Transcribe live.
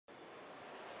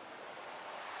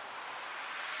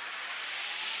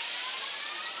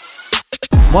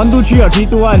1, 2, 3 or 3,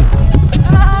 2, 1?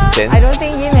 I don't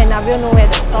think Yim and Nabil know where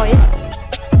the store is.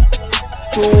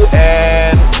 2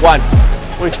 and 1.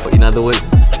 In other words,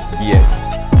 yes.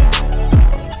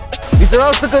 你知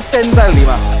道这个 tent 在里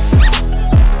吗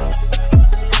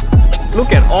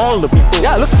 ？Look at all the people.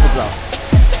 Yeah, look at the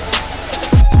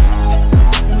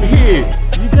Hey,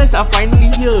 you guys are finally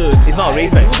here. It's not a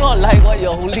race, right? I do not like what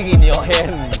you're holding in your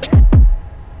hand.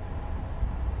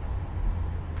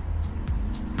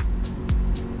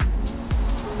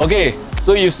 Okay,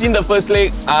 so you've seen the first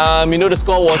leg. You know the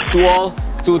score was 2-all,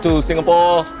 2 to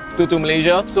Singapore, 2 to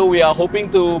Malaysia. So we are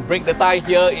hoping to break the tie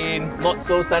here in not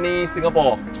so sunny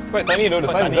Singapore. It's quite sunny though, the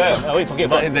sun is there. Oh, wait, forget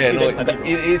about it. No,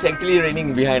 it is actually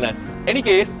raining behind us. Any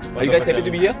case, are you guys happy to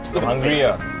be here? I'm hungry.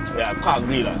 Yeah, I'm quite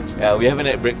hungry. Yeah, we haven't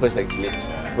had breakfast actually.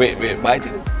 Wait, but I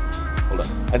think... Hold on.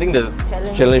 I think the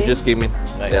challenge just came in.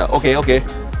 Nice. Yeah, okay.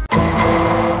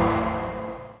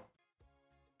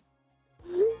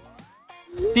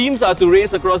 Teams are to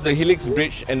race across the Helix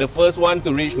bridge, and the first one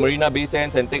to reach Marina Bay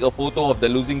Sands and take a photo of the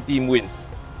losing team wins.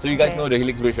 So you guys know the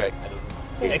Helix bridge, right?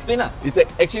 Explain lah. It's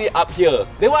actually up here.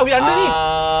 Then why are we underneath?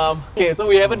 Okay, so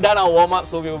we haven't done our warm-up,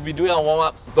 so we will be doing our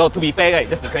warm-ups. Well, to be fair, right,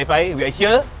 just to clarify, we are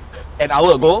here an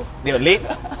hour ago. They were late,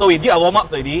 so we did our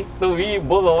warm-ups already. So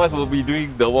both of us will be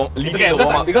doing the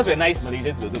warm-up. Because we're nice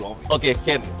Malaysians, we'll do the warm-up. Okay,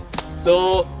 can.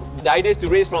 So the idea is to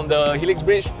race from the Helix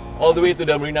bridge all the way to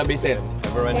the Marina Bay Sands.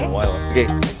 Never ran in a while. Okay.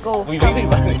 Go. We really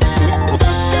run it.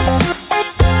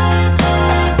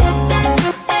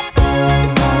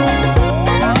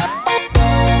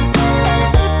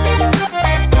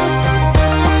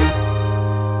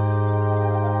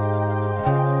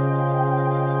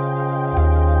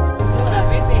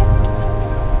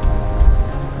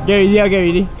 Get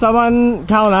ready. Someone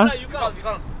count lah. You count.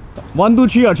 1, 2,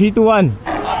 3 or 3, 2, 1?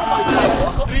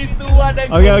 3, 2, 1,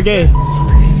 then Okay.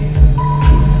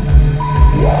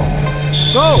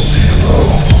 Go!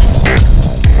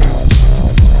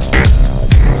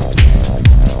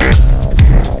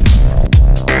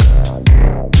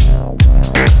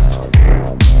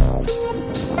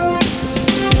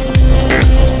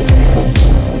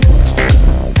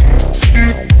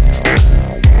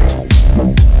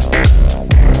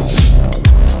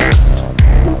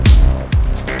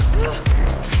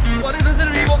 What, it doesn't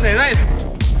really work then, right?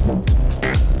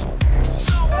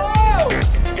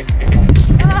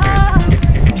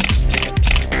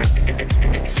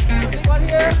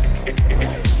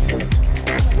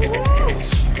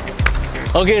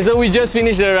 Okay, so we just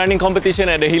finished the running competition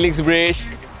at the Helix Bridge.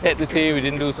 Sad to say we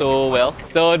didn't do so well.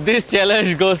 So this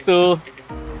challenge goes to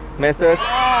Messers.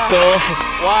 So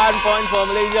 1 point for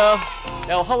Malaysia.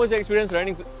 Now, how was your experience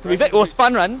running? To be fair, it was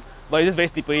fun run, but it's just very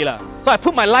slippery lah. So I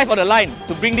put my life on the line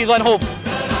to bring this one home.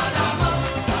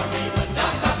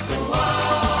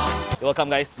 You're welcome,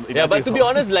 guys. Yeah, but to be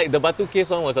honest, like the Batu Caves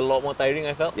one was a lot more tiring,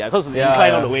 I felt. Yeah, because you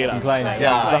incline all the way lah. Incline.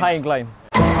 Yeah. It's a high incline.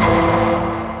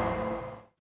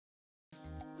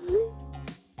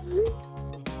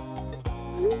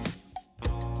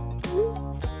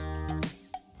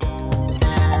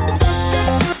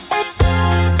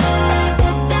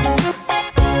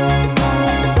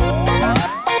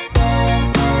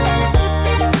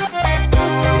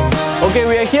 Okay,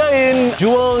 we are here in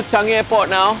Jewel Changi Airport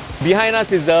now. Behind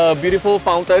us is the beautiful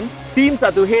fountain. Teams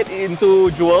are to head into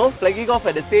Jewel, flagging off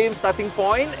at the same starting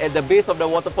point at the base of the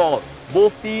waterfall.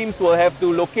 Both teams will have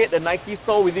to locate the Nike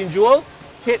store within Jewel,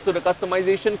 head to the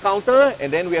customization counter,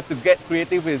 and then we have to get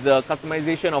creative with the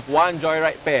customization of one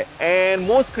Joyride pair. And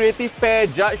most creative pair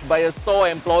judged by a store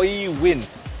employee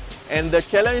wins. And the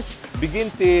challenge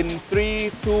begins in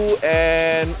 3, 2,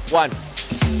 and 1.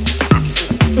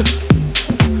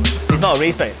 It's not a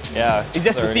race, right? Yeah. It's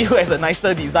just to see who has a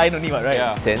nicer design only, right?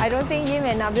 Yeah. I don't think Yim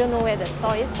and Nabil know where the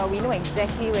store is, but we know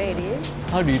exactly where it is.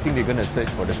 How do you think they're gonna search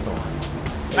for the store?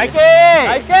 Nike!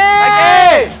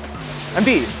 Nike!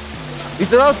 Auntie, 你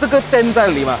知道这个 tent 在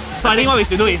里吗? So I think what we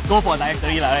should do is go for a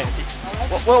directory lah, right?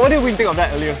 What did we think of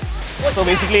that earlier? So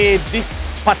basically, this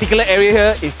particular area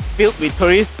here is filled with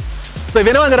tourists. So if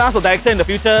anyone's gonna ask for direction in the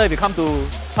future, if you come to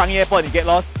Changi Airport and you get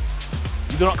lost,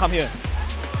 you do not come here.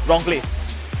 Wrong place.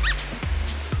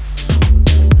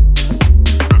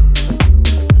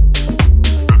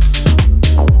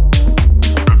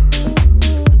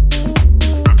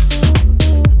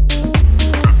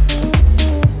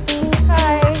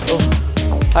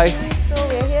 Hi. So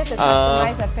we're here to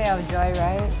customize a pair of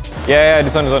Joyrides. Yeah,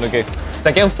 this one, okay.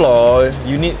 Second floor,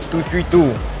 unit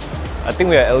 232. I think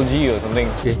we are LG or something.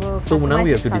 Okay. We'll So now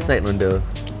we have to customize decide on the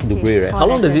Okay, grey, right? four How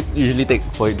long does it letters. usually take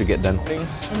for it to get done?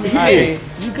 Hi.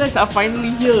 You guys are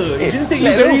finally here. It didn't take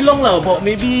you very long lah, about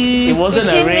maybe It wasn't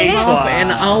a 15 race. minutes. half an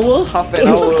hour. Half an It's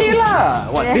hour. okay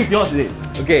lah. What? Yeah. This is yours, is it?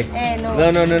 Okay. No.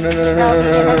 No.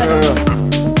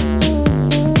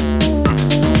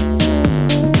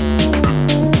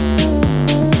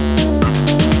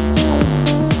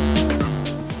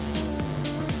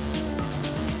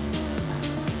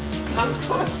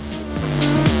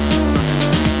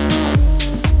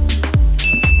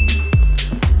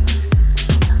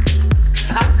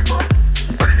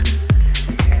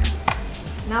 Okay,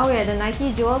 Now we're at the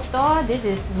Nike Jewel store. This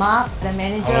is Mark, the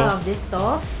manager of this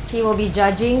store. He will be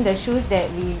judging the shoes that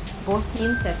we both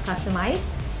teams have customized.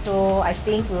 So I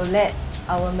think we'll let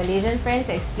our Malaysian friends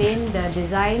explain the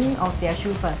design of their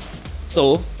shoe first.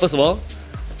 So, first of all,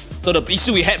 the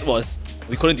issue we had was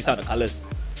we couldn't decide on the colours.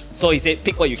 So he said,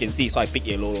 pick what you can see, so I picked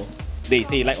yellow. They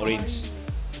say like orange.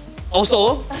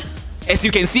 Also, as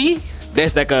you can see,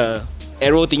 there's like a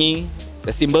arrow thingy,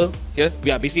 the symbol here.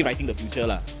 We are basically writing the future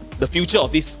lah. The future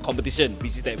of this competition,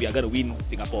 which is that we are going to win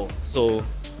Singapore. So,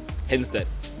 hence that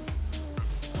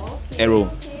arrow.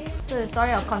 So the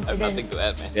story of confidence. Nothing to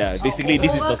add, man. Yeah, basically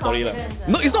this is the story lah. Overconfidence,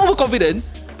 No, it's not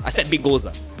overconfidence. I set big goals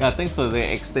lah. Yeah, thanks for the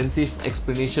extensive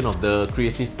explanation of the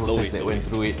creative process that went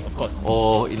through it. Of course.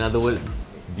 Or in other words,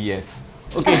 BS.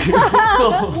 Okay, so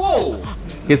Whoa!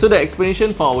 okay, so the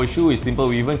explanation for our shoe is simple.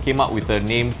 We even came up with a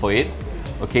name for it.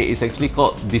 Okay, it's actually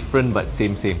called different but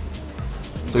same. So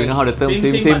you know how the term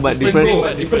same but different?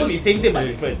 Same but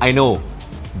different. I know,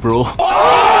 bro.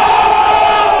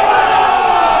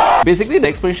 Basically, the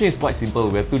explanation is quite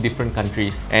simple. We are two different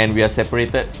countries and we are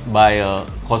separated by a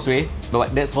causeway.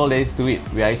 But that's all there is to it.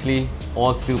 We are actually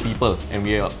all still people and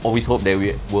we always hope that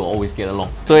we will always get along.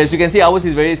 So as you can see, ours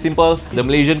is very simple. The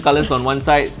Malaysian colours on one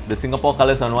side, the Singapore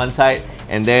colours on one side,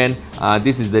 and then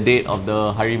this is the date of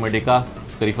the Hari Merdeka,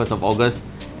 31st of August.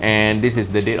 And this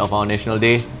is the date of our National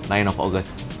Day, 9th of August.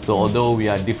 So although we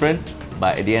are different,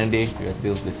 but at the end of the day, we are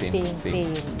still the same.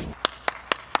 Same.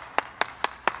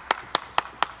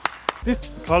 This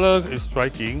color is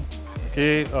striking.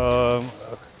 Okay, a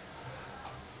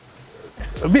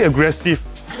bit aggressive.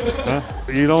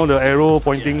 You know, the arrow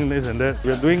pointing this and that. We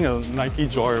are doing a Nike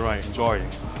Joyride. Joy.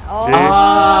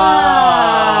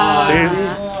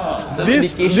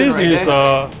 This is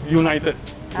United.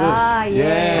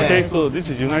 Yeah. Okay, so this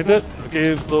is United.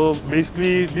 Okay, so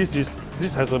basically this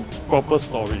has a proper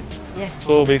story. Yes.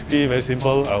 So basically very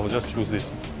simple. I will just choose this.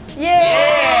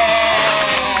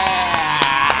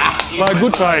 But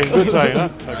good try. Huh?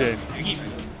 Okay.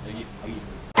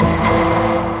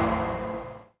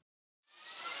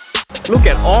 Look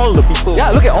at all the people.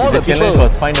 Yeah, look at all the challenge people.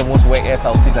 was find the most whack ass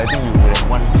outfit. I think we would have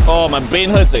won. Oh, my brain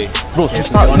hurts, eh. Bro,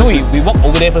 No, we walk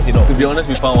over there first, you know. To be honest,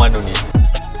 we found one only.